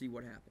 and see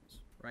what happens,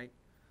 right?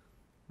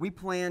 We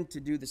plan to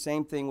do the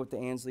same thing with the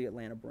Ansley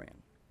Atlanta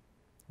brand.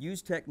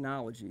 Use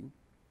technology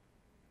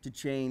to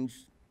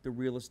change the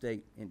real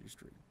estate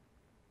industry.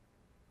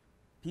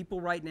 People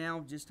right now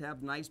just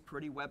have nice,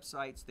 pretty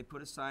websites. They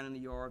put a sign in the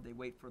yard. They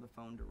wait for the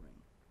phone to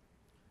ring.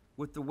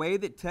 With the way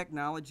that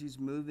technology is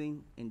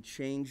moving and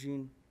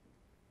changing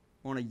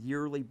on a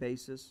yearly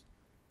basis,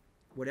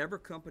 whatever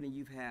company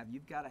you've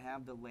got to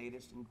have the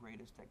latest and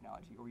greatest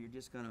technology, or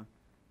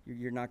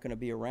you're not going to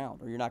be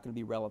around, or you're not going to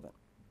be relevant.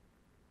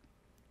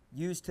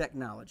 Use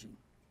technology.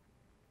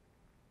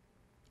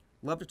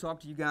 Love to talk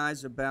to you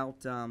guys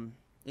about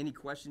any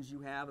questions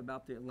you have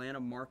about the Atlanta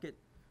market,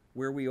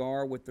 where we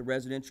are with the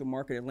residential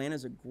market. Atlanta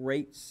is a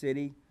great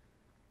city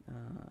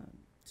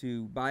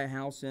to buy a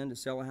house in, to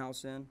sell a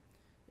house in.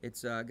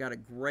 It's got a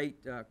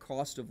great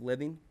cost of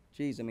living.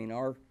 Geez, I mean,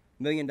 our $1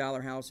 million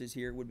houses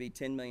here would be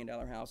 $10 million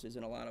houses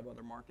in a lot of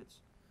other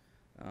markets.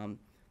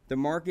 The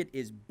market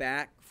is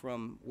back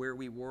from where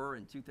we were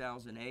in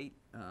 2008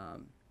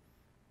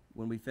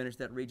 when we finished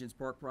that Regents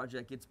Park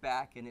project. It's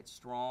back and it's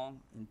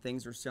strong, and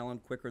things are selling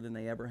quicker than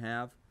they ever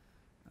have.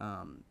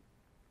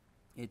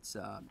 It's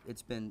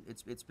been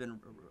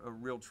a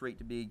real treat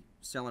to be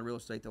selling real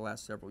estate the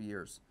last several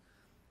years.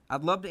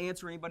 I'd love to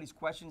answer anybody's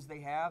questions they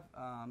have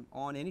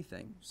on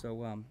anything.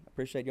 So I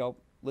appreciate y'all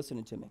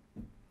listening to me.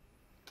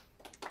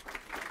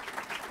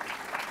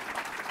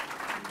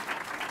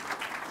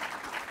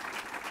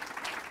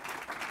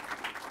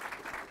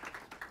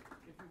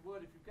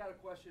 If you've got a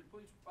question,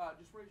 please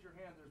just raise your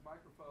hand. There's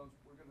microphones.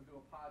 We're going to do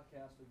a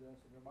podcast of this,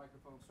 and there are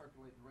microphones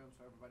circulate the room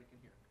so everybody can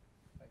hear.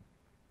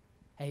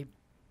 Hey,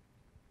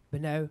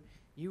 Bonneau,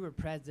 you were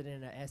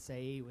president of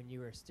SAE when you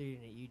were a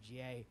student at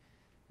UGA.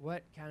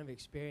 What kind of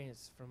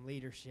experience from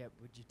leadership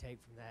would you take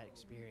from that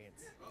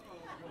experience?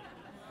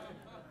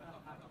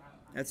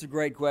 That's a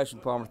great question,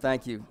 Palmer.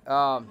 Thank you.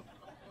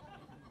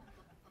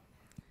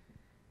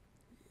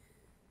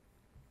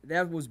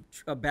 That was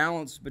a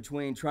balance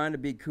between trying to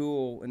be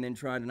cool and then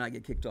trying to not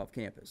get kicked off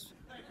campus.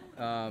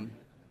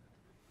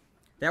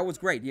 That was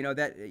great. You know,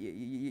 that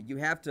you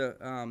have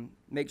to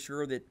make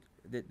sure that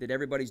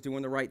everybody's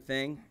doing the right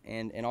thing,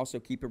 and also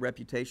keep a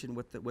reputation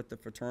with the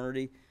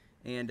fraternity.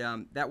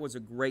 And that was a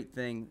great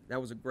thing.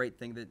 That was a great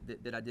thing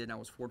that I did, and I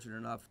was fortunate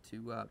enough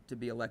to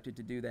be elected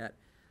to do that.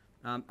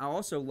 I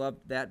also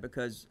loved that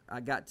because I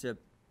got to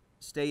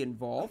stay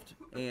involved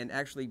and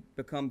actually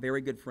become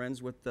very good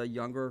friends with the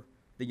younger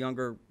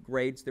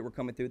grades that were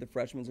coming through, the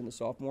freshmen and the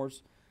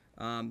sophomores.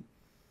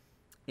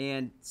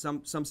 And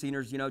some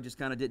seniors, you know, just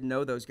kind of didn't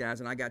know those guys,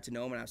 and I got to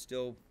know them, and I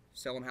still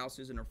sell them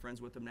houses and are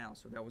friends with them now.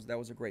 So that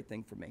was a great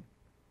thing for me.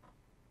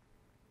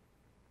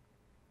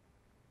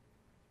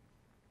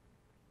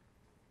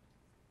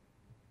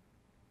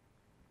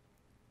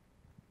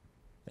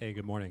 Hey,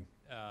 good morning.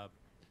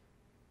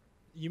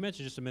 You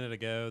mentioned just a minute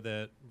ago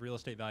that real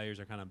estate values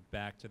are kind of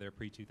back to their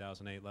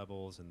pre-2008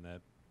 levels, and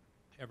that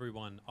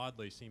everyone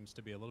oddly seems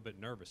to be a little bit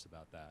nervous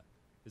about that.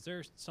 Is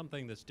there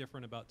something that's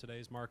different about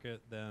today's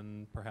market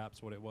than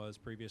perhaps what it was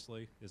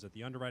previously? Is it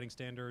the underwriting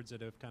standards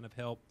that have kind of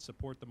helped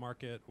support the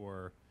market,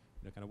 or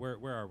kind of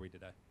where are we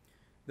today?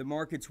 The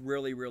market's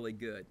really, really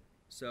good.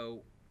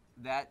 So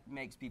that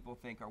makes people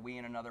think, are we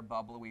in another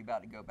bubble? Are we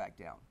about to go back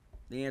down?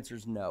 The answer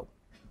is no.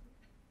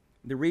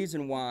 The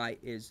reason why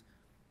is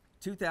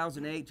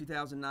 2008,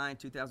 2009,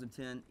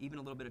 2010, even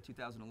a little bit of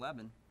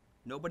 2011,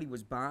 nobody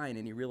was buying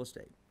any real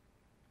estate.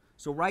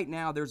 So right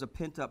now there's a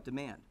pent-up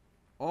demand.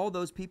 All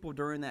those people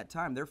during that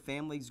time, their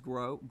families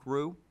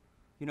grew.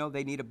 You know,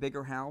 they need a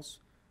bigger house.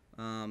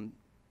 You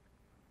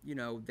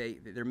know,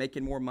 they're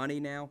making more money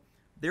now.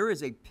 There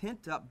is a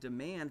pent-up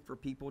demand for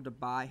people to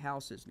buy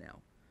houses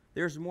now.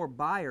 There's more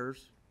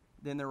buyers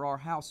than there are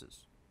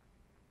houses.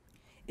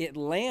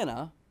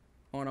 Atlanta,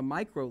 on a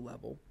micro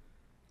level,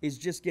 is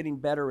just getting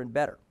better and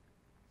better.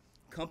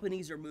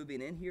 Companies are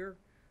moving in here.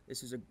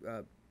 This is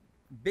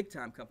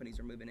big-time companies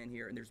are moving in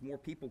here, and there's more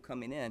people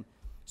coming in.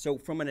 So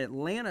from an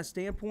Atlanta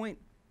standpoint,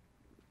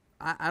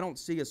 I don't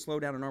see a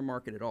slowdown in our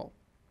market at all.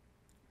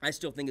 I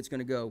still think it's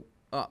going to go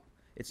up.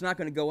 It's not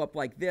going to go up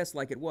like this,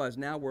 like it was.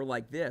 Now we're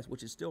like this,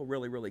 which is still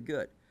really, really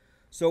good.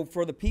 So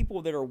for the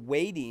people that are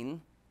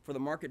waiting for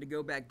the market to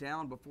go back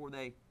down before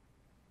they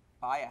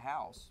buy a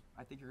house,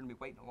 I think you're going to be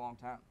waiting a long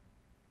time.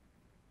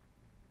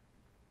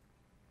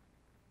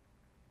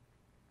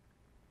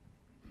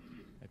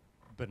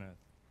 Been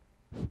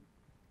a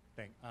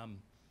thing.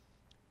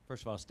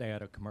 First of all, stay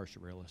out of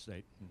commercial real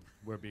estate, and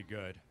we'll be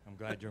good. I'm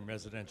glad you're in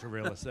residential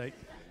real estate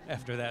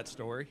after that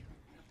story.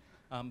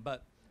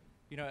 But,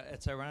 you know,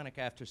 it's ironic,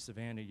 after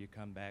Savannah, you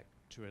come back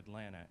to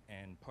Atlanta,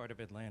 and part of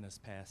Atlanta's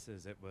past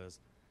is it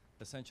was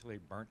essentially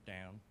burnt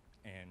down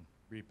and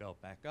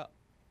rebuilt back up.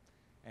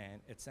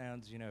 And it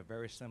sounds, you know,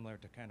 very similar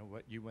to kind of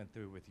what you went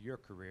through with your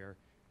career,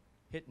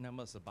 hitting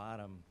almost the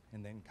bottom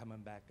and then coming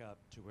back up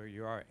to where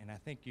you are. And I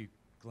think you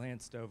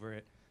glanced over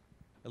it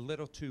a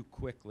little too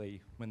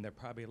quickly, when there are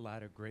probably a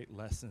lot of great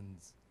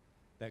lessons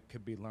that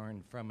could be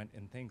learned from it,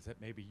 and things that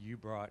maybe you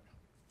brought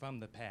from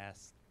the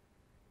past,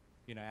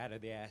 you know, out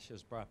of the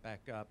ashes, brought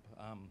back up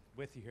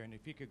with you here. And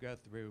if you could go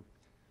through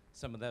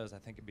some of those, I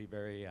think it'd be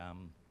very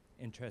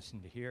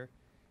interesting to hear.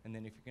 And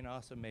then if you can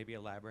also maybe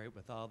elaborate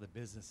with all the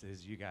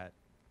businesses you got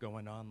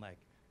going on, like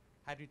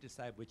how do you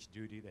decide which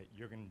duty that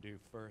you're going to do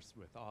first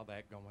with all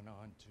that going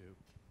on to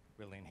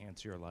really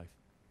enhance your life?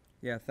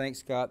 Yeah, thanks,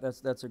 Scott.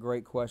 That's a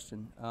great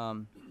question.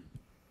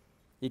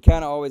 You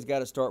kind of always got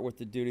to start with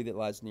the duty that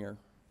lies near.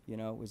 You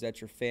know, is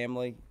that your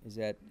family? Is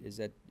that it's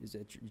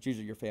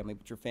usually your family,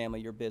 but your family,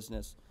 your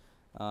business,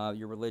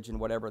 your religion,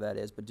 whatever that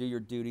is. But do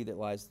your duty that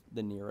lies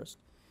the nearest.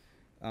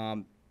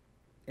 And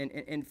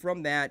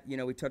from that, you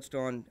know, we touched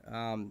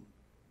on,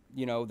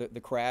 you know, the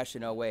crash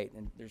in 08,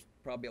 and there's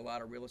probably a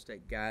lot of real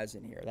estate guys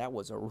in here. That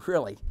was a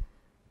really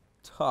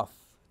tough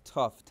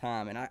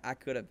time, and I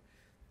could have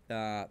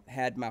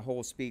had my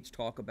whole speech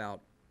talk about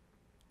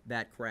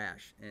that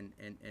crash and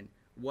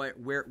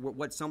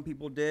what some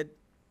people did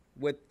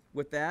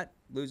with that,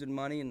 losing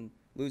money and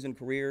losing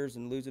careers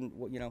and losing,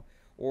 you know,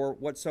 or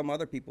what some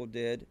other people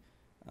did.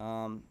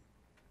 And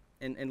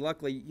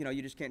luckily, you know,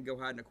 you just can't go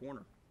hide in a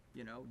corner.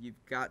 You know, you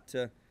got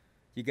to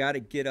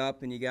get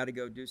up and you got to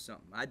go do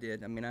something. I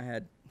did. I mean, I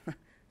had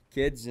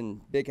kids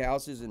and big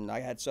houses, and I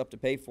had stuff to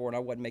pay for, and I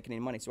wasn't making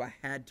any money, so I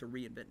had to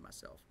reinvent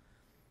myself,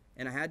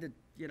 and I had to,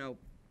 you know,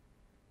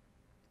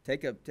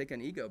 take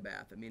an ego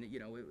bath. I mean, you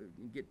know,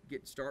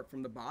 start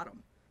from the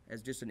bottom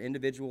as just an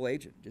individual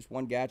agent, just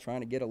one guy trying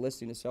to get a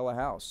listing to sell a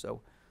house.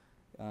 So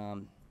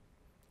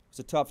it's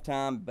a tough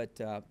time, but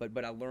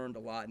I learned a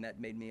lot, and that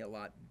made me a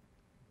lot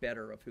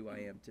better of who I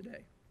am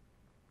today.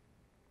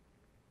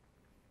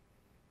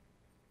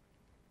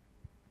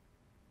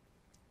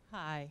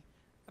 Hi.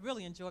 I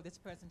really enjoyed this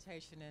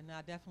presentation, and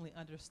I definitely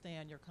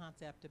understand your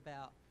concept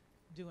about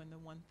doing the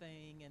one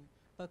thing and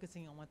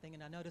focusing on one thing.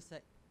 And I noticed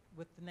that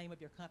with the name of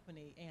your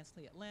company,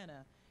 Ansley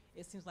Atlanta,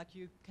 it seems like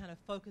you kind of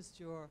focused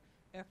your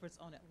efforts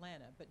on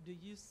Atlanta. But do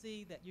you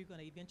see that you're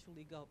going to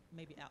eventually go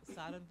maybe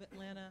outside of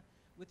Atlanta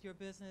with your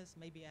business,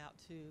 maybe out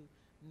to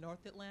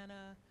North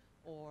Atlanta,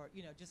 or,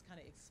 you know, just kind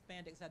of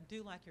expand it? Because I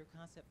do like your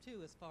concept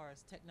too as far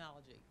as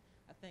technology.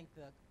 I think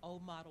the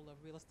old model of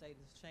real estate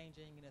is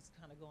changing and it's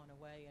kind of going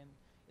away, and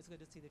it's good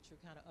to see that you're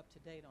kind of up to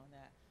date on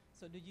that.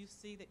 So do you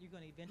see that you're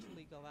going to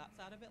eventually go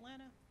outside of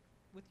Atlanta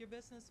with your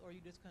business, or are you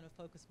just going to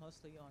focus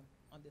mostly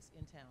on this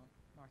in-town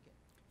market?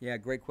 Yeah,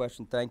 great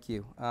question. Thank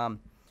you.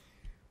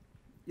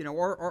 You know,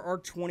 our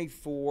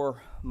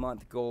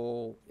 24-month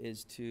goal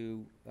is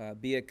to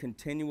be a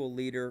continual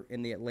leader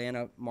in the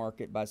Atlanta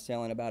market by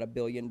selling about $1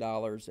 billion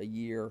a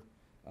year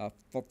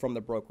from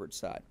the brokerage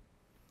side.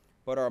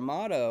 But our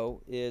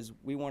motto is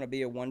we want to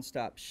be a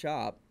one-stop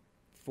shop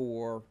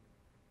for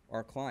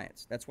our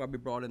clients. That's why we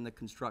brought in the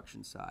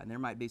construction side. And there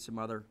might be some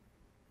other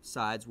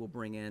sides we'll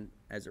bring in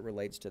as it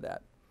relates to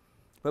that.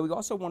 But we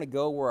also want to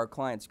go where our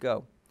clients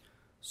go.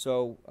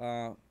 So,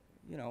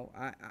 you know,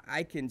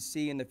 I can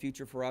see in the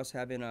future for us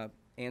having a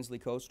Ansley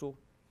Coastal,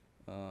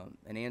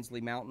 an Ansley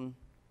Mountain,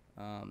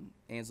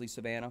 Ansley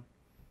Savannah.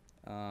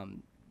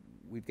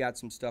 We've got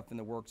some stuff in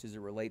the works as it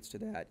relates to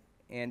that.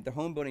 And the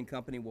home building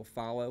company will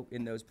follow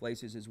in those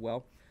places as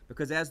well.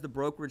 Because as the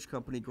brokerage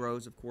company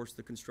grows, of course,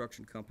 the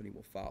construction company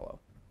will follow.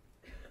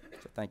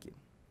 So thank you.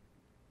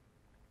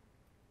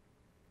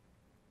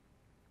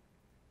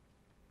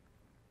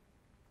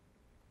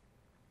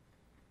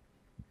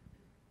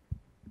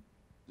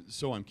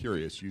 So I'm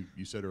curious. You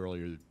said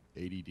earlier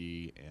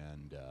ADD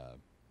and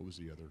what was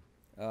the other?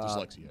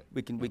 Dyslexia.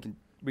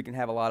 We can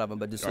have a lot of them,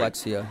 but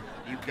dyslexia.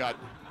 Right.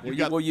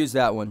 We'll use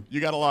that one. You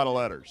got a lot of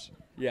letters.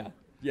 Yeah.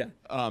 Yeah.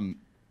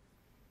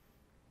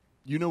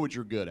 You know what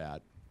you're good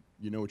at.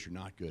 You know what you're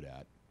not good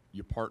at.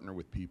 You partner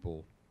with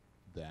people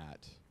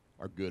that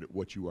are good at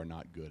what you are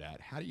not good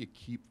at. How do you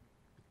keep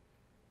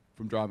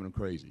from driving them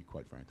crazy,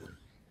 quite frankly?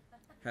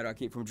 How do I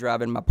keep from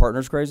driving my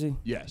partners crazy?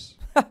 Yes.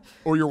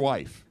 Or your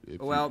wife.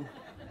 Well,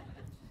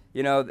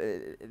 you know,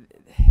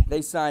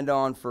 they signed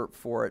on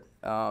for it.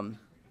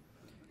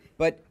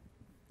 But,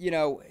 you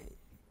know,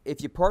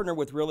 if you partner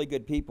with really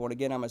good people, and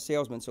again, I'm a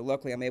salesman, so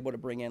luckily I'm able to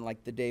bring in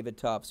like the David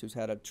Tufts, who's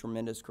had a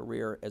tremendous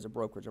career as a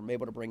brokerage. I'm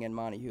able to bring in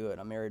Bonneau Hewett.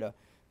 I'm married to,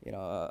 you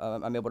know,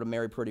 I'm able to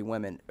marry pretty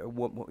women,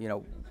 you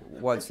know,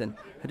 once, and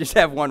I just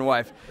have one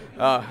wife.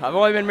 I've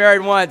only been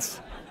married once.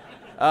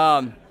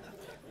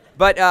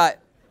 But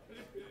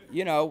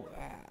you know,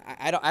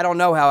 I don't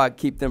know how I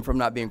keep them from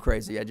not being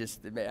crazy. I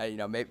just, you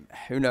know, maybe,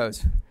 who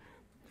knows?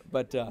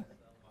 But how do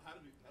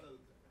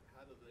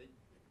they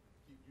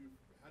keep you?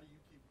 How do you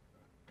keep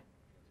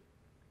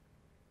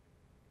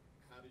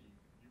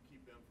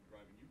them from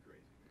driving you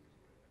crazy?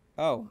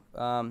 Oh,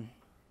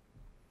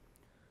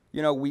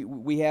 you know,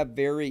 we have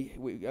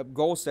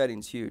goal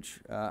setting's huge.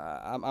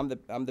 I'm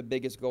the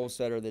biggest goal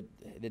setter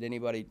that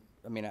anybody.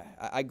 I mean,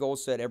 I goal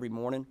set every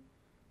morning.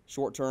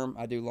 Short term,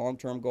 I do long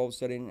term goal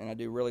setting, and I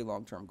do really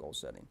long term goal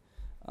setting.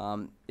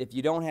 If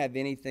you don't have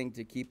anything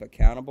to keep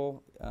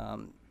accountable,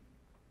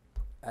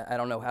 I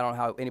don't know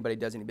how anybody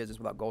does any business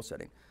without goal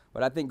setting.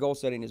 But I think goal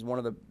setting is one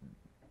of the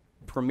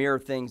premier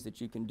things that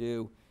you can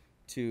do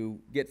to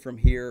get from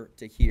here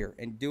to here,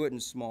 and do it in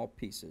small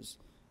pieces.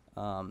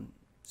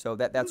 So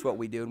that's what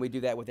we do, and we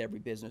do that with every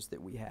business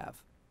that we have.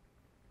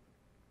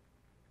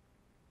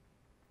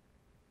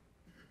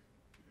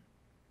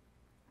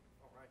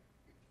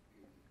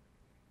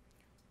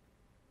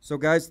 So,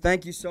 guys,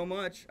 thank you so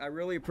much. I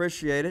really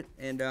appreciate it,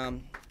 and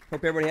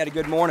hope everybody had a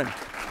good morning.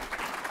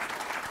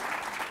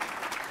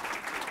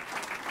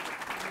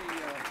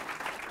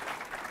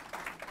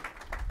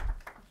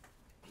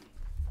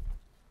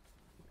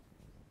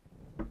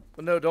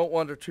 But no, don't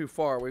wander too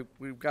far.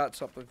 We've got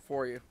something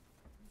for you,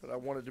 but I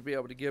wanted to be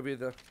able to give you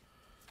the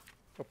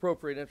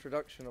appropriate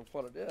introduction of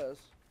what it is.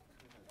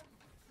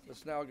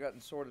 It's now gotten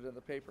sorted in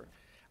the paper.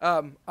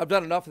 I've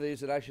done enough of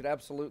these that I should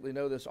absolutely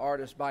know this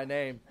artist by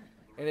name,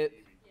 and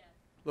it.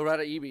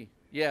 Loretta Eby.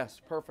 Yes,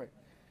 perfect.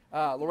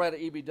 Loretta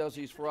Eby does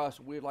these for us.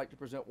 We'd like to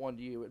present one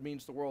to you. It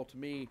means the world to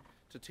me,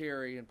 to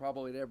Terry, and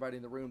probably to everybody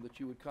in the room that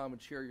you would come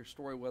and share your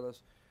story with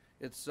us.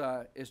 It's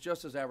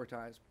just as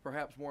advertised,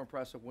 perhaps more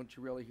impressive once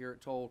you really hear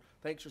it told.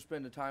 Thanks for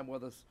spending time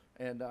with us,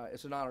 and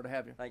it's an honor to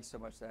have you. Thanks so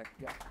much, Zach.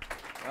 Yeah.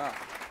 Wow.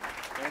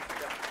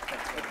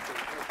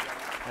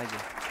 Thank you.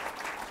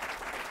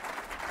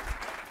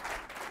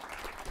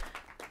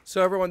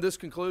 So everyone, this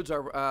concludes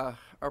our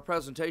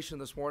presentation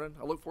this morning.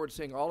 I look forward to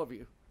seeing all of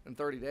you in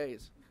 30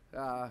 days.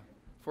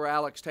 For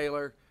Alex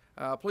Taylor,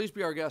 please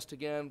be our guest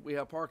again. We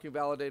have parking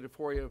validated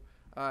for you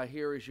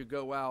here as you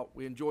go out.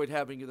 We enjoyed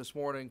having you this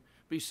morning.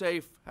 Be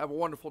safe. Have a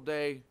wonderful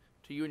day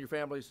to you and your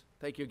families.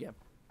 Thank you again.